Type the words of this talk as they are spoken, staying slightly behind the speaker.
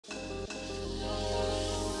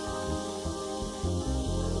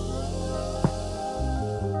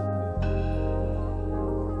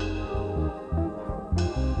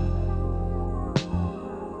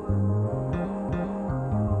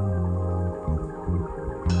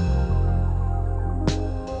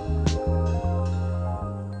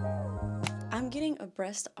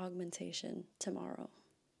breast augmentation tomorrow.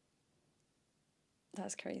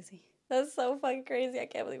 That's crazy. That's so fucking crazy. I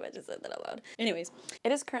can't believe I just said that out loud. Anyways,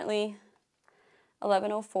 it is currently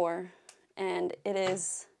 11:04 and it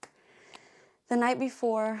is the night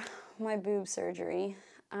before my boob surgery.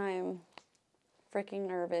 I'm freaking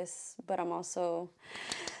nervous, but I'm also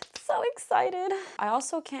so excited. I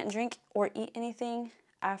also can't drink or eat anything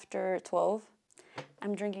after 12.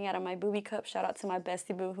 I'm drinking out of my booby cup. Shout out to my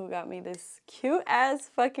bestie boo who got me this cute ass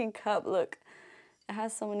fucking cup. Look, it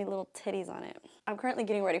has so many little titties on it. I'm currently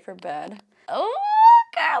getting ready for bed. Oh,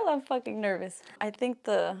 girl, I'm fucking nervous. I think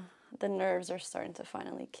the nerves are starting to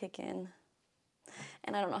finally kick in,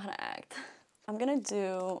 and I don't know how to act. I'm gonna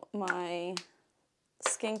do my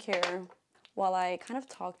skincare while I kind of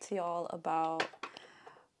talk to y'all about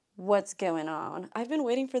what's going on. I've been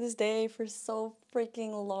waiting for this day for so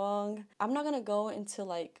freaking long. I'm not gonna go into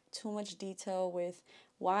like too much detail with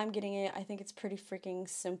why I'm getting it. I think it's pretty freaking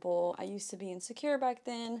simple. I used to be insecure back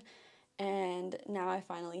then, and now I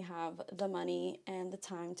finally have the money and the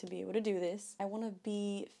time to be able to do this. I want to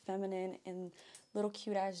be feminine in little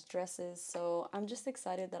cute ass dresses, so I'm just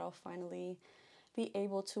excited that I'll finally be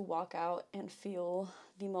able to walk out and feel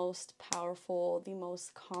the most powerful, the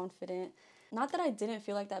most confident. Not that I didn't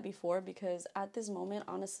feel like that before, because at this moment,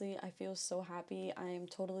 honestly, I feel so happy. I am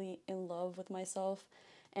totally in love with myself,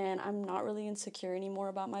 and I'm not really insecure anymore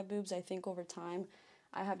about my boobs. I think over time,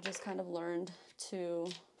 I have just kind of learned to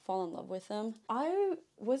fall in love with them. I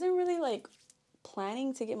wasn't really like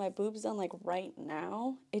planning to get my boobs done like right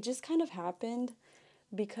now. It just kind of happened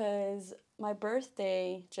because my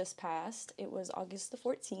birthday just passed. It was August the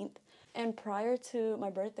 14th. And prior to my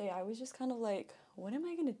birthday, I was just kind of like, what am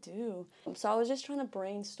I gonna do? So I was just trying to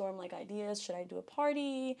brainstorm like ideas. Should I do a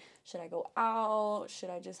party? Should I go out? Should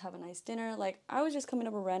I just have a nice dinner? Like, I was just coming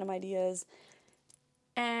up with random ideas.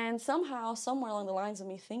 And somehow, somewhere along the lines of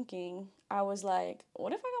me thinking, I was like,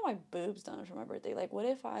 what if I got my boobs done for my birthday? Like, what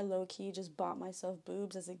if I low-key just bought myself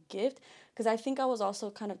boobs as a gift? Because I think I was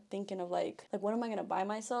also kind of thinking of like, what am I gonna buy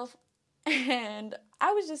myself? And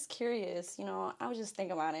I was just curious, you know, I was just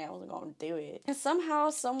thinking about it. I wasn't gonna do it. And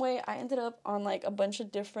somehow, some way, I ended up on like a bunch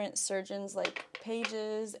of different surgeons like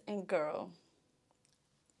pages, and girl,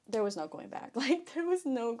 there was no going back. Like, there was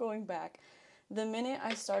no going back. The minute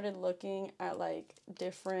I started looking at like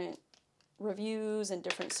different reviews and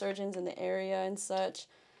different surgeons in the area and such,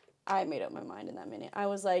 I made up my mind in that minute. I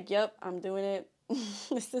was like, yep, I'm doing it.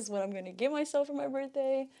 This is what I'm gonna get myself for my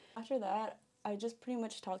birthday. After that, I just pretty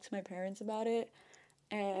much talked to my parents about it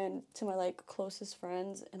and to my like closest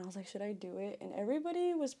friends, and I was like, should I do it? And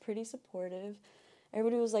everybody was pretty supportive.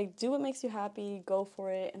 Everybody was like, do what makes you happy, go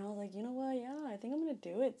for it. And I was like, you know what? Yeah, I think I'm gonna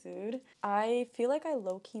do it, dude. I feel like I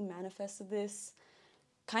low-key manifested this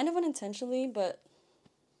kind of unintentionally, but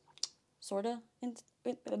sorta.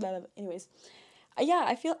 Anyways,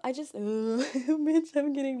 yeah, I just, bitch,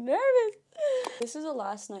 I'm getting nervous. This is the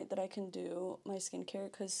last night that I can do my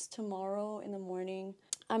skincare, because tomorrow in the morning,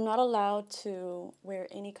 I'm not allowed to wear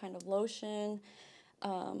any kind of lotion,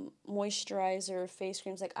 moisturizer, face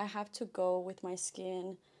creams. Like, I have to go with my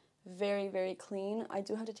skin very, very clean. I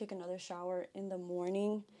do have to take another shower in the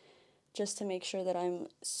morning just to make sure that I'm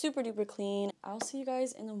super duper clean. I'll see you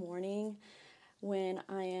guys in the morning when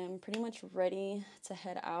I am pretty much ready to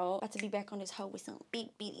head out. About to be back on this hoe with some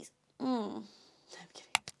big beaties. I'm kidding.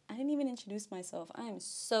 I didn't even introduce myself. I am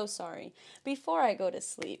so sorry. Before I go to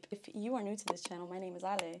sleep, if you are new to this channel, my name is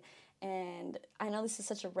Ale, and I know this is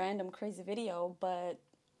such a random, crazy video, but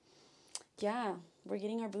yeah, we're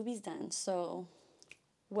getting our boobies done. So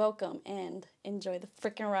welcome and enjoy the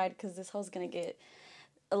freaking ride, because this hoe's gonna get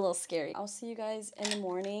a little scary. I'll see you guys in the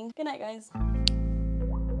morning. Good night, guys.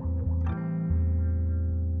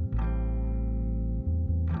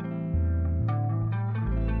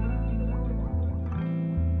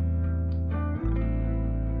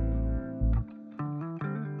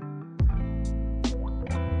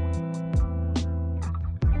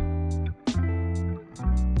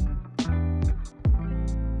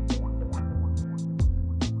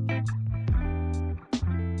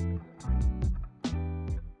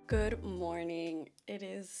 Good morning. It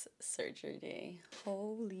is surgery day.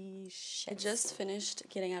 Holy shit. I just finished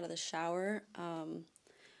getting out of the shower.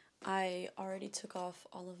 I already took off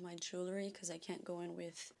all of my jewelry because I can't go in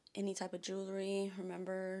with any type of jewelry.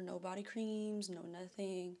 Remember, no body creams, no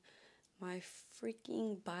nothing. My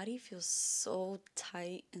freaking body feels so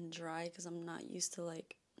tight and dry because I'm not used to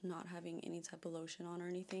like not having any type of lotion on or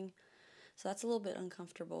anything. So that's a little bit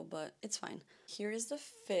uncomfortable, but it's fine. Here is the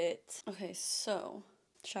fit. Okay, so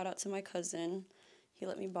shout out to my cousin. He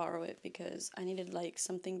let me borrow it because I needed like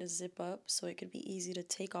something to zip up so it could be easy to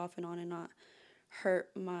take off and on and not hurt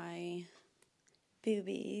my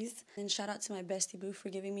boobies. And shout out to my bestie boo for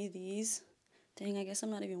giving me these. Dang, I guess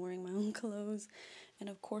I'm not even wearing my own clothes. And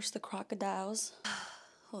of course the crocodiles.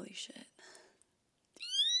 Holy shit.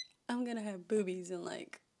 I'm gonna have boobies in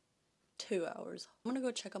like 2 hours. I'm gonna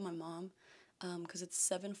go check on my mom because it's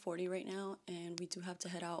 7:40 right now and we do have to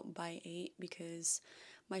head out by 8 because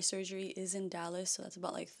my surgery is in Dallas, so that's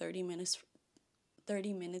about like 30 minutes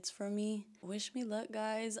from me. Wish me luck,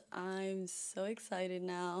 guys. I'm so excited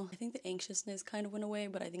now. I think the anxiousness kind of went away,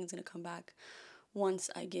 but I think it's gonna come back once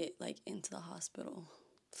I get like into the hospital.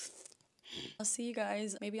 I'll see you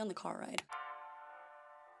guys maybe on the car ride.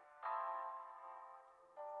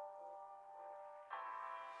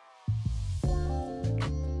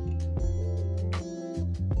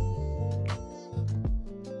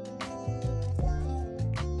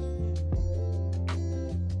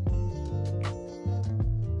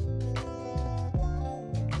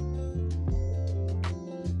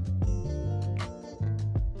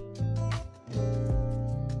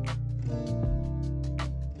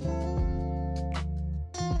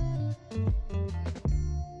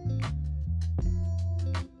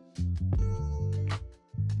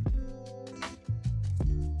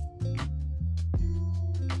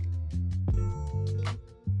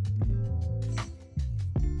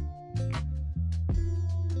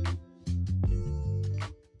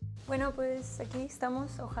 Bueno, pues aquí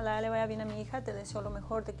estamos. Ojalá le vaya bien a mi hija. Te deseo lo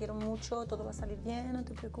mejor, te quiero mucho, todo va a salir bien, no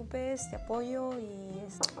te preocupes, te apoyo y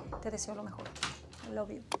te deseo lo mejor. I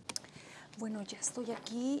love you. Bueno, ya estoy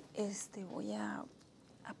aquí. Voy a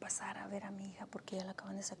pasar a ver a mi hija porque ya la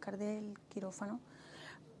acaban de sacar del quirófano.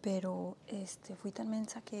 Pero fui tan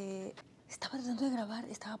mensa que estaba tratando de grabar,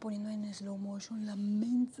 estaba poniendo en slow motion la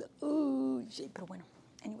mensa. Pero bueno,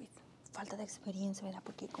 anyways. Falta de experiencia, ¿verdad?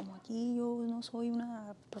 Porque como aquí yo no soy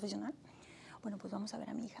una profesional, bueno, pues vamos a ver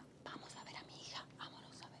a mi hija. Vamos a ver a mi hija.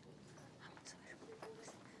 Vámonos a ver. Vamos a ver.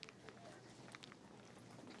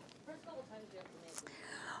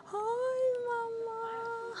 Ay, mamá.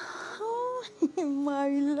 Ay,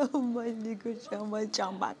 my love, my little chamba,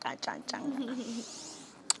 chamba, cachanga.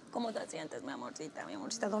 ¿Cómo te sientes, mi amorcita? Mi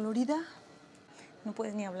amorcita dolorida. No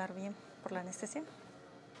puedes ni hablar bien por la anestesia.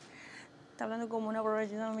 Está hablando como una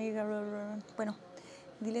borrachita amiga. Bueno,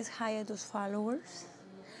 diles hi a tus followers.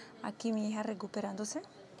 Aquí mi hija recuperándose.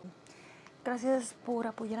 Gracias por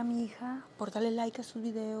apoyar a mi hija, por darle like a sus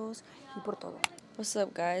videos y por todo. What's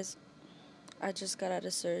up, guys? I just got out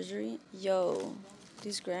of surgery. Yo,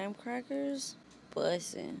 these graham crackers,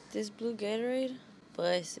 bussin'. This blue Gatorade,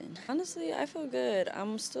 bussin'. Honestly, I feel good.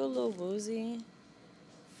 I'm still a little woozy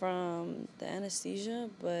from the anesthesia,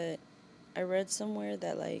 but I read somewhere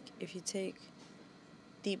that like if you take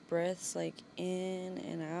deep breaths like in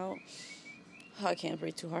and out, I can't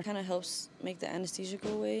breathe too hard, kind of helps make the anesthesia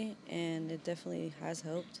go away, and it definitely has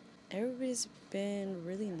helped. Everybody's been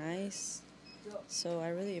really nice, so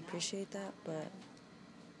I really appreciate that, but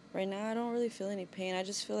right now I don't really feel any pain. I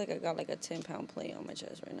just feel like I got like a 10-pound plate on my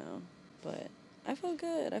chest right now, but I feel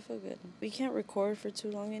good. We can't record for too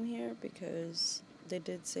long in here because they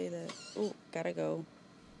did say that, oh, gotta go.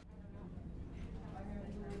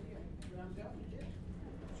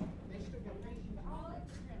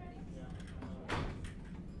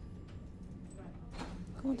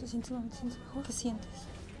 ¿Cómo te sientes, mamá? ¿Te sientes mejor? ¿Qué sientes?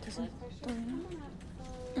 ¿Te sientes todo bien?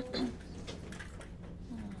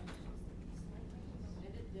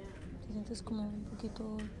 ¿Te sientes como un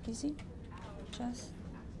poquito dizzy? ¿Escuchas?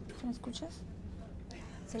 ¿Me escuchas?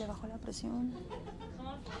 Se le bajó la presión.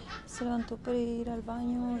 Se levantó para ir al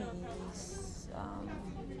baño y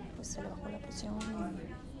pues se le bajó la presión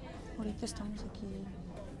y ahorita estamos aquí.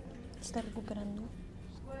 Está recuperando.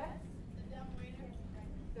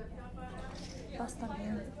 Va a estar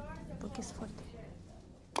bien porque es fuerte.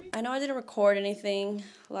 I know I didn't record anything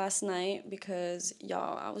last night because,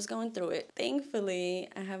 y'all, I was going through it. Thankfully,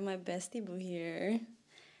 I have my bestie boo here.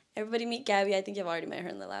 Everybody meet Gabby. I think you've already met her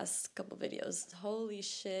in the last couple videos. Holy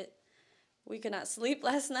shit. We could not sleep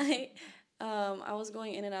last night. I was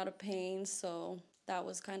going in and out of pain, so that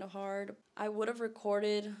was kind of hard. I would have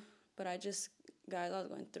recorded, but guys, I was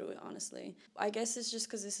going through it, honestly. I guess it's just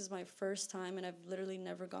because this is my first time and I've literally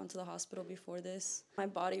never gone to the hospital before this. My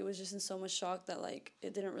body was just in so much shock that, like,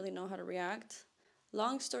 it didn't really know how to react.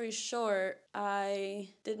 Long story short, I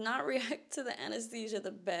did not react to the anesthesia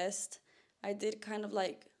the best. I did kind of,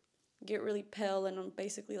 like, get really pale and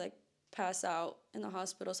basically, like, pass out in the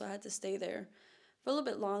hospital, so I had to stay there for a little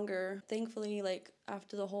bit longer. Thankfully, like,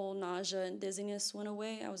 after the whole nausea and dizziness went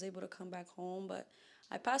away, I was able to come back home, but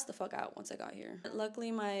I passed the fuck out once I got here.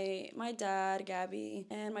 Luckily, my dad, Gabby,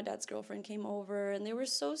 and my dad's girlfriend came over, and they were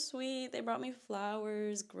so sweet. They brought me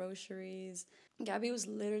flowers, groceries. Gabby was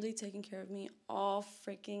literally taking care of me all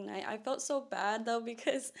freaking night. I felt so bad though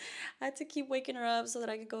because I had to keep waking her up so that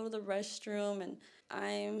I could go to the restroom, and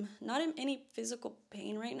I'm not in any physical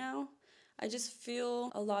pain right now. I just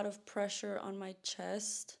feel a lot of pressure on my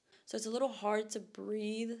chest, so it's a little hard to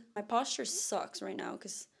breathe. My posture sucks right now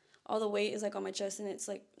because all the weight is like on my chest, and it's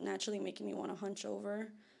like naturally making me want to hunch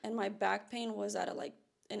over. And my back pain was at like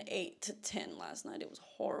an 8 to 10 last night. It was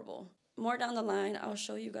horrible. More down the line, I'll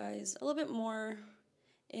show you guys a little bit more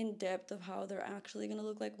in depth of how they're actually gonna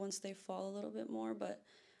look like once they fall a little bit more, but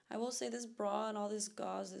I will say this bra and all this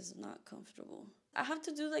gauze is not comfortable. I have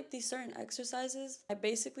to do like these certain exercises. I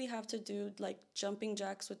basically have to do like jumping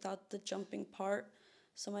jacks without the jumping part,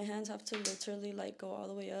 so my hands have to literally like go all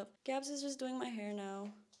the way up. Gabs is just doing my hair now.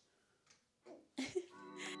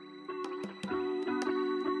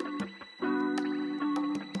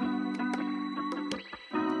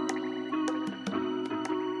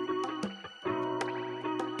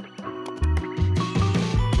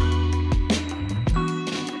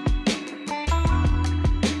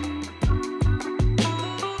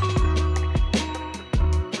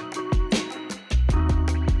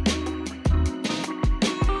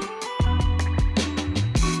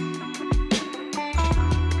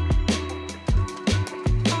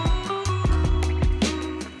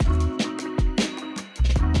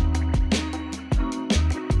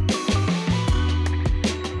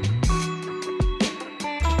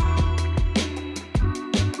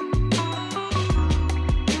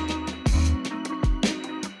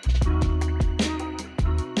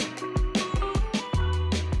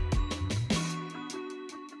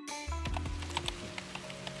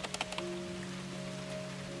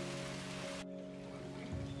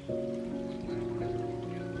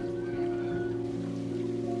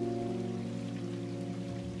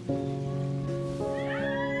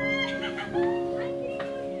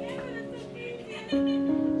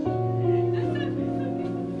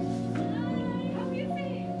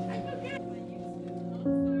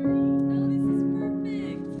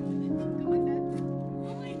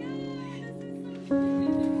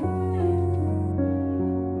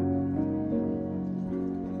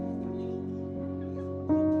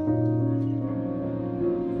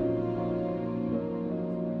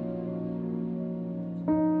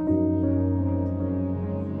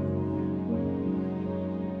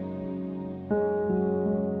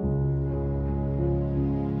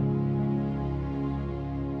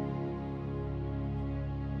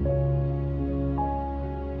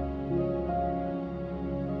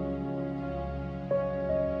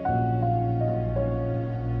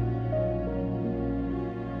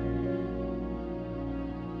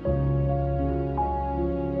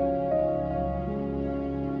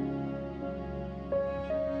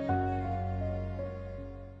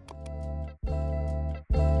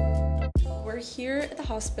 We're here at the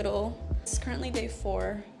hospital. It's currently day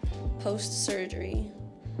 4, post-surgery.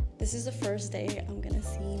 This is the first day I'm gonna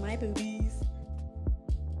see my boobies.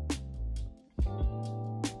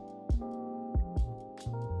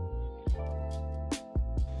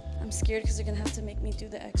 I'm scared because they're gonna have to make me do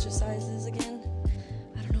the exercises again.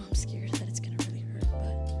 I don't know, I'm scared that it's gonna really hurt,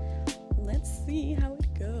 but let's see how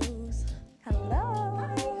it goes. Hello.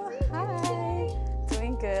 Hi.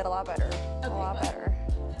 Doing good, a lot better. A lot better.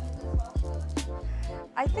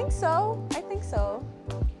 I think so. I think so.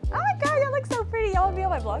 Oh my god, you look so pretty. Y'all wanna be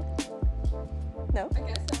on my vlog? No? I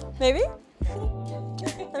guess so. Maybe?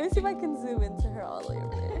 Let me see if I can zoom into her all the way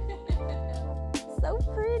over there. So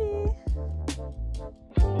pretty.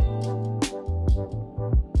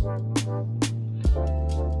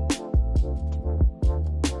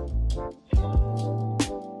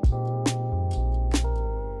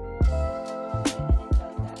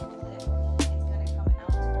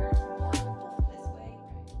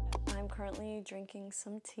 I'm currently drinking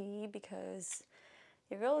some tea because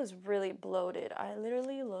your girl is really bloated. I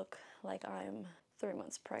literally look like I'm 3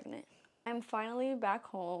 months pregnant. I'm finally back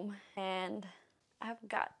home and I've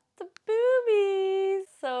got the boobies.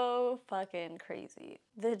 So fucking crazy.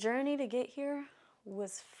 The journey to get here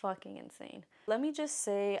was fucking insane. Let me just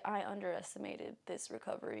say I underestimated this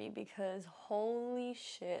recovery because holy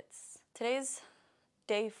shits. Today's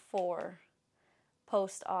day 4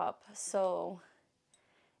 post-op, so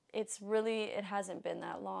it hasn't been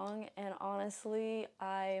that long, and honestly,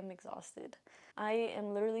 I am exhausted. I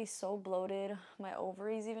am literally so bloated. My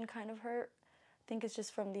ovaries even kind of hurt. I think it's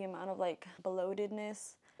just from the amount of like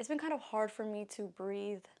bloatedness. It's been kind of hard for me to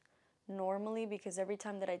breathe normally because every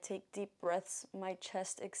time that I take deep breaths, my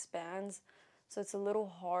chest expands. so it's a little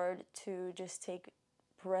hard to just take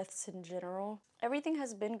breaths in general. Everything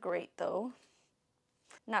has been great though.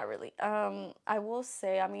 Not really. I will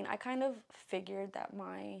say, I mean, I kind of figured that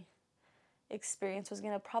my experience was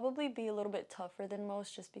gonna probably be a little bit tougher than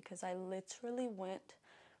most, just because I literally went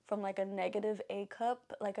from like a negative A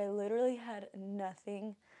cup, like I literally had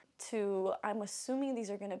nothing, to I'm assuming these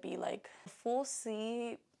are gonna be like full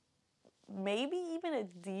C, maybe even a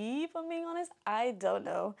D if I'm being honest. I don't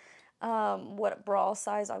know what bra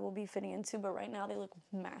size I will be fitting into, but right now they look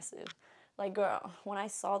massive. Like girl, when I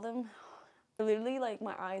saw them, literally like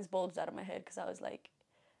my eyes bulged out of my head because I was like,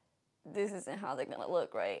 this isn't how they're gonna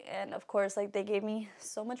look, right? And of course, like they gave me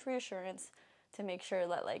so much reassurance to make sure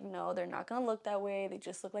that like, no, they're not gonna look that way. They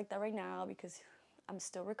just look like that right now because I'm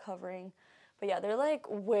still recovering. But yeah, they're like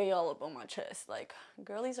way all up on my chest. Like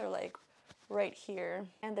girlies are like right here,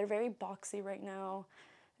 and they're very boxy right now.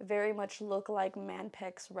 Very much look like man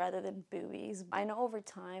pecs rather than boobies. I know over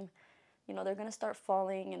time, you know, they're gonna start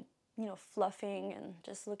falling and, you know, fluffing and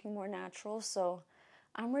just looking more natural. So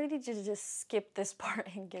I'm ready to just skip this part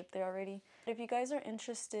and get there already. If you guys are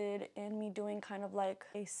interested in me doing kind of like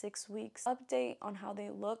a 6 weeks update on how they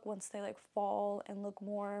look once they like fall and look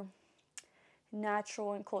more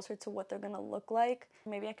natural and closer to what they're gonna look like,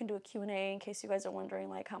 maybe I can do a Q&A in case you guys are wondering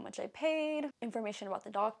like how much I paid, information about the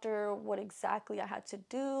doctor, what exactly I had to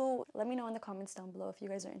do. Let me know in the comments down below if you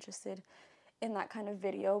guys are interested in that kind of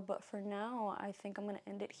video. But for now, I think I'm gonna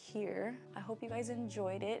end it here. I hope you guys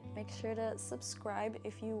enjoyed it. Make sure to subscribe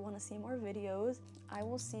if you want to see more videos. I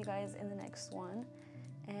will see you guys in the next one,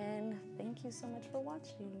 and thank you so much for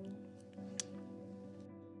watching.